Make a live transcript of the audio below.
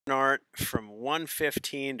art from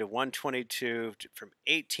 115 to 122, from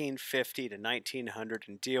 1850 to 1900,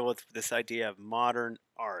 and deal with this idea of modern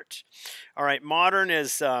art. All right, modern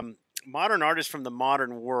art is from the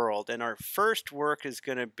modern world, and our first work is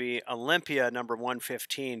going to be Olympia number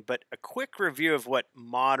 115. But a quick review of what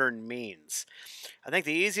modern means. I think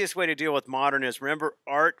the easiest way to deal with modern is remember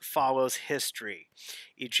art follows history.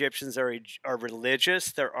 Egyptians are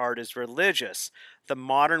religious, their art is religious. The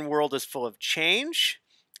modern world is full of change,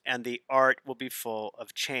 and the art will be full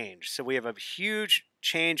of change. So we have a huge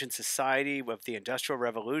change in society with the Industrial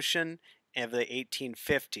Revolution of the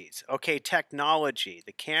 1850s. Okay, technology.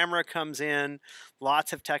 The camera comes in,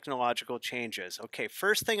 lots of technological changes. Okay,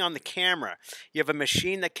 first thing on the camera, you have a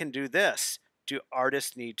machine that can do this. Do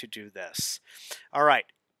artists need to do this? All right,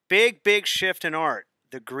 big shift in art.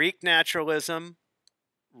 The Greek naturalism,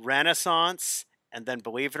 Renaissance, and then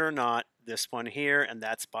believe it or not, this one here, and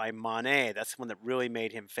that's by Monet. That's the one that really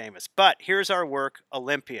made him famous. But here's our work,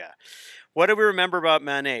 Olympia. What do we remember about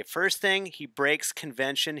Monet? First thing, he breaks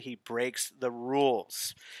convention, he breaks the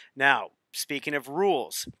rules. Now, speaking of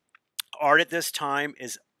rules, art at this time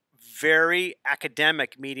is very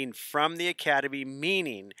academic, meaning from the academy,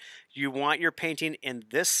 meaning you want your painting in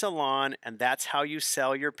this salon and that's how you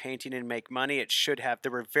sell your painting and make money. It should have,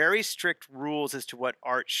 there were very strict rules as to what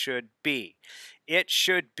art should be. It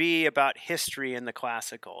should be about history in the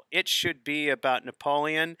classical. It should be about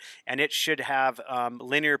Napoleon, and it should have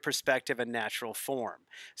linear perspective and natural form.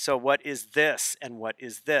 So what is this and what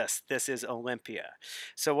is this? This is Olympia.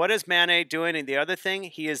 So what is Manet doing? And the other thing,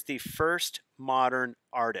 he is the first modern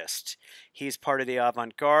artist. He's part of the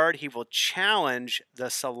avant-garde. He will challenge the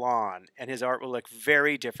salon, and his art will look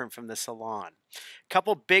very different from the salon.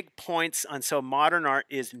 Couple big points on, so modern art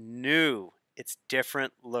is new. It's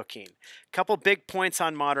different looking. Couple big points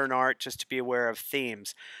on modern art, just to be aware of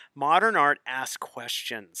themes. Modern art asks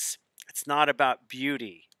questions. It's not about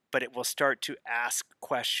beauty, but it will start to ask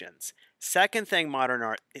questions. Second thing, modern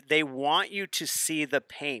art, they want you to see the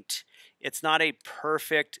paint. It's not a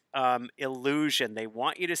perfect illusion. They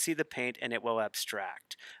want you to see the paint and it will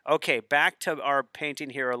abstract. Okay, back to our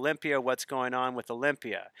painting here, Olympia. What's going on with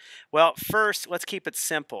Olympia? Well, first, let's keep it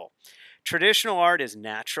simple. Traditional art is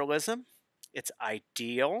naturalism. It's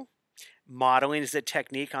ideal. Modeling is a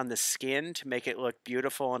technique on the skin to make it look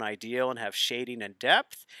beautiful and ideal and have shading and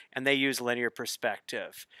depth, and they use linear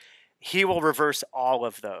perspective. He will reverse all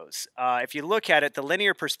of those. If you look at it, the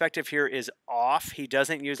linear perspective here is off. He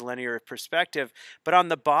doesn't use linear perspective, but on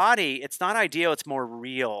the body, it's not ideal, it's more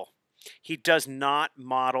real. He does not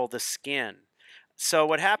model the skin. So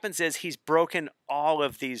what happens is he's broken all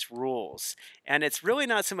of these rules, and it's really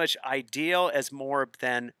not so much ideal as more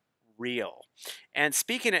than real. And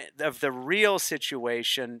speaking of the real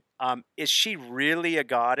situation, is she really a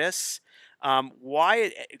goddess?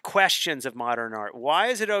 Why questions of modern art? Why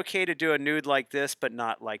is it okay to do a nude like this but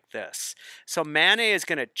not like this? So Manet is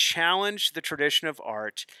going to challenge the tradition of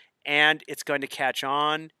art, and it's going to catch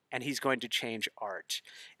on, and he's going to change art.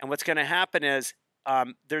 And what's going to happen is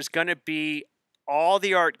there's going to be all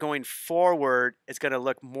the art going forward is going to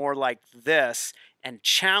look more like this and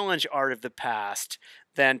challenge art of the past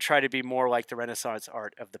than try to be more like the Renaissance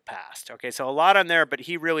art of the past. Okay, so a lot on there, but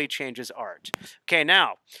he really changes art. Okay,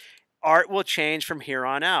 now, art will change from here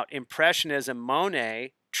on out. Impressionism,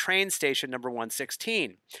 Monet, train station number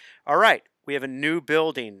 116. All right, we have a new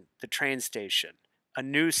building, the train station, a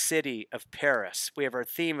new city of Paris. We have our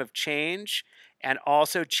theme of change and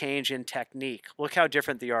also change in technique. Look how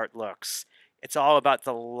different the art looks. It's all about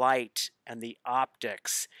the light and the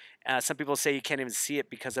optics. Some people say you can't even see it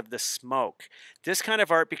because of the smoke. This kind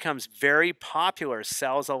of art becomes very popular,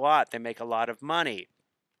 sells a lot, they make a lot of money.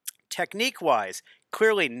 Technique-wise,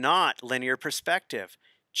 clearly not linear perspective.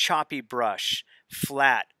 Choppy brush,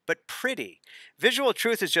 flat, but pretty. Visual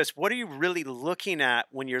truth is just what are you really looking at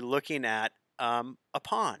when you're looking at a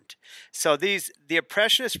pond? So the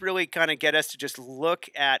Impressionists really kind of get us to just look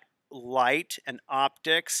at light and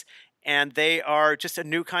optics, and they are just a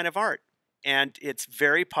new kind of art. And it's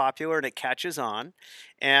very popular and it catches on.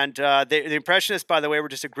 And the Impressionists, by the way, were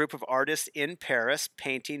just a group of artists in Paris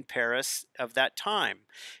painting Paris of that time.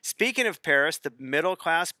 Speaking of Paris, the middle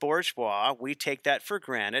class bourgeois, we take that for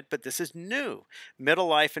granted, but this is new. Middle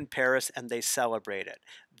life in Paris, and they celebrate it.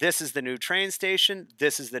 This is the new train station.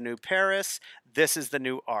 This is the new Paris. This is the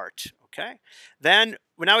new art. Okay? Then,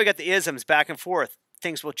 now we got the isms back and forth.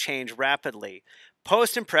 Things will change rapidly.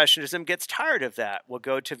 Post-Impressionism gets tired of that. We'll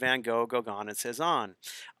go to Van Gogh, Gauguin, and Cezanne.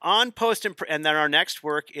 And then our next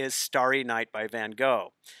work is Starry Night by Van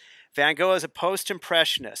Gogh. Van Gogh is a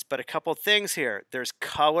post-impressionist, but a couple things here. There's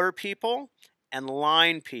color people and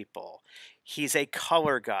line people. He's a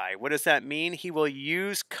color guy. What does that mean? He will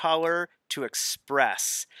use color to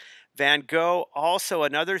express. Van Gogh, also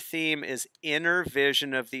another theme is inner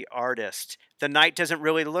vision of the artist. The night doesn't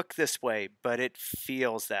really look this way, but it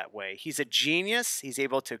feels that way. He's a genius. He's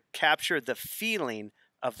able to capture the feeling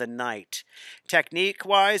of the night.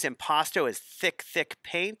 Technique-wise, impasto is thick, thick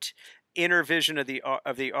paint. Inner vision of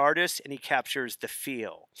the artist, and he captures the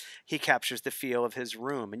feel. He captures the feel of his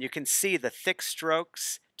room, and you can see the thick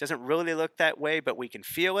strokes. Doesn't really look that way, but we can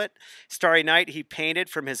feel it. Starry Night, he painted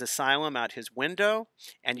from his asylum out his window,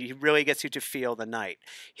 and he really gets you to feel the night.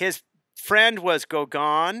 His friend was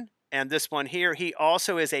Gauguin, and this one here, he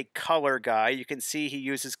also is a color guy. You can see he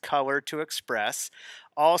uses color to express.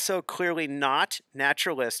 Also clearly not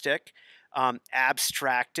naturalistic.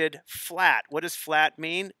 Abstracted, flat. What does flat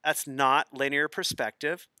mean? That's not linear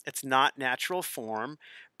perspective. It's not natural form,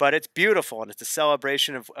 but it's beautiful, and it's a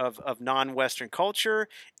celebration of non-Western culture,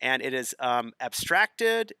 and it is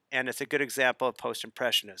abstracted, and it's a good example of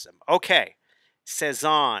post-impressionism. Okay,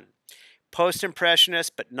 Cezanne.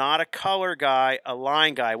 Post-impressionist, but not a color guy, a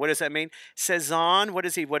line guy. What does that mean? Cezanne, what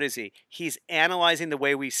is he? What is he? He's analyzing the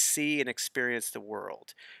way we see and experience the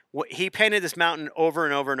world. He painted this mountain over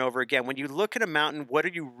and over and over again. When you look at a mountain, what are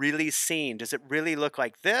you really seeing? Does it really look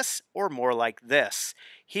like this or more like this?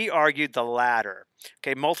 He argued the latter.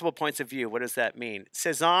 Okay, multiple points of view. What does that mean?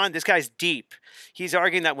 Cezanne, this guy's deep. He's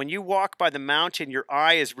arguing that when you walk by the mountain, your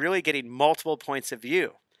eye is really getting multiple points of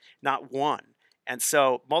view, not one. And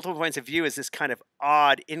so multiple points of view is this kind of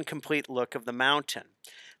odd, incomplete look of the mountain.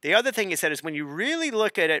 The other thing he said is when you really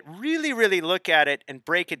look at it, really look at it and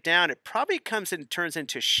break it down, it probably comes and turns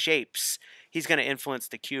into shapes. He's going to influence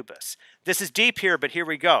the Cubists. This is deep here, but here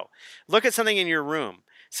we go. Look at something in your room.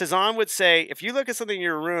 Cezanne would say, if you look at something in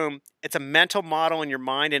your room, it's a mental model in your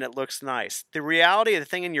mind and it looks nice. The reality of the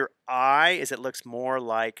thing in your eye is it looks more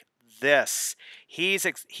like this. He's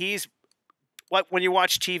when you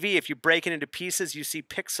watch TV, if you break it into pieces, you see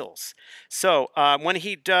pixels. So when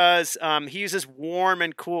he does, he uses warm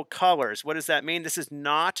and cool colors. What does that mean? This is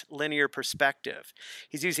not linear perspective.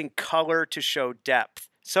 He's using color to show depth.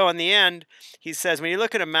 So in the end, he says, when you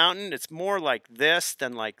look at a mountain, it's more like this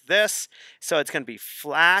than like this. So it's going to be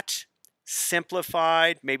flat,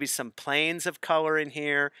 simplified, maybe some planes of color in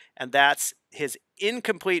here. And that's his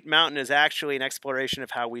incomplete mountain is actually an exploration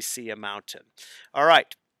of how we see a mountain. All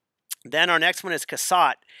right. Then our next one is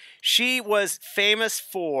Cassatt. She was famous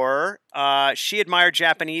for, she admired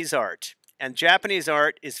Japanese art. And Japanese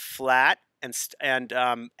art is flat and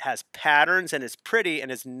has patterns and is pretty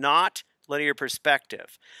and is not linear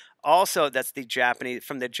perspective. Also, that's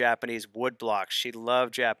from the Japanese woodblocks. She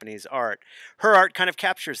loved Japanese art. Her art kind of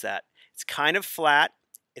captures that. It's kind of flat.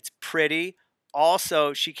 It's pretty.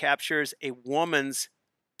 Also, she captures a woman's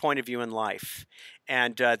point of view in life.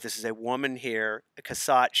 And this is a woman here,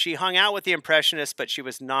 Cassatt. She hung out with the Impressionists, but she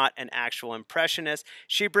was not an actual Impressionist.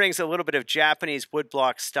 She brings a little bit of Japanese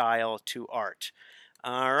woodblock style to art.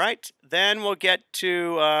 All right, then we'll get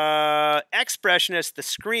to Expressionist, the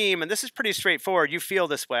Scream, and this is pretty straightforward. You feel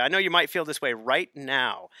this way. I know you might feel this way right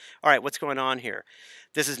now. All right, what's going on here?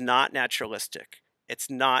 This is not naturalistic. It's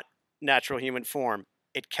not natural human form.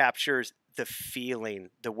 It captures the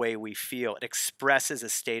feeling, the way we feel. It expresses a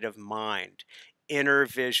state of mind, inner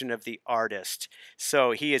vision of the artist.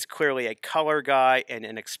 So he is clearly a color guy and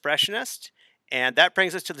an expressionist. And that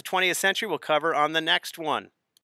brings us to the 20th century. We'll cover on the next one.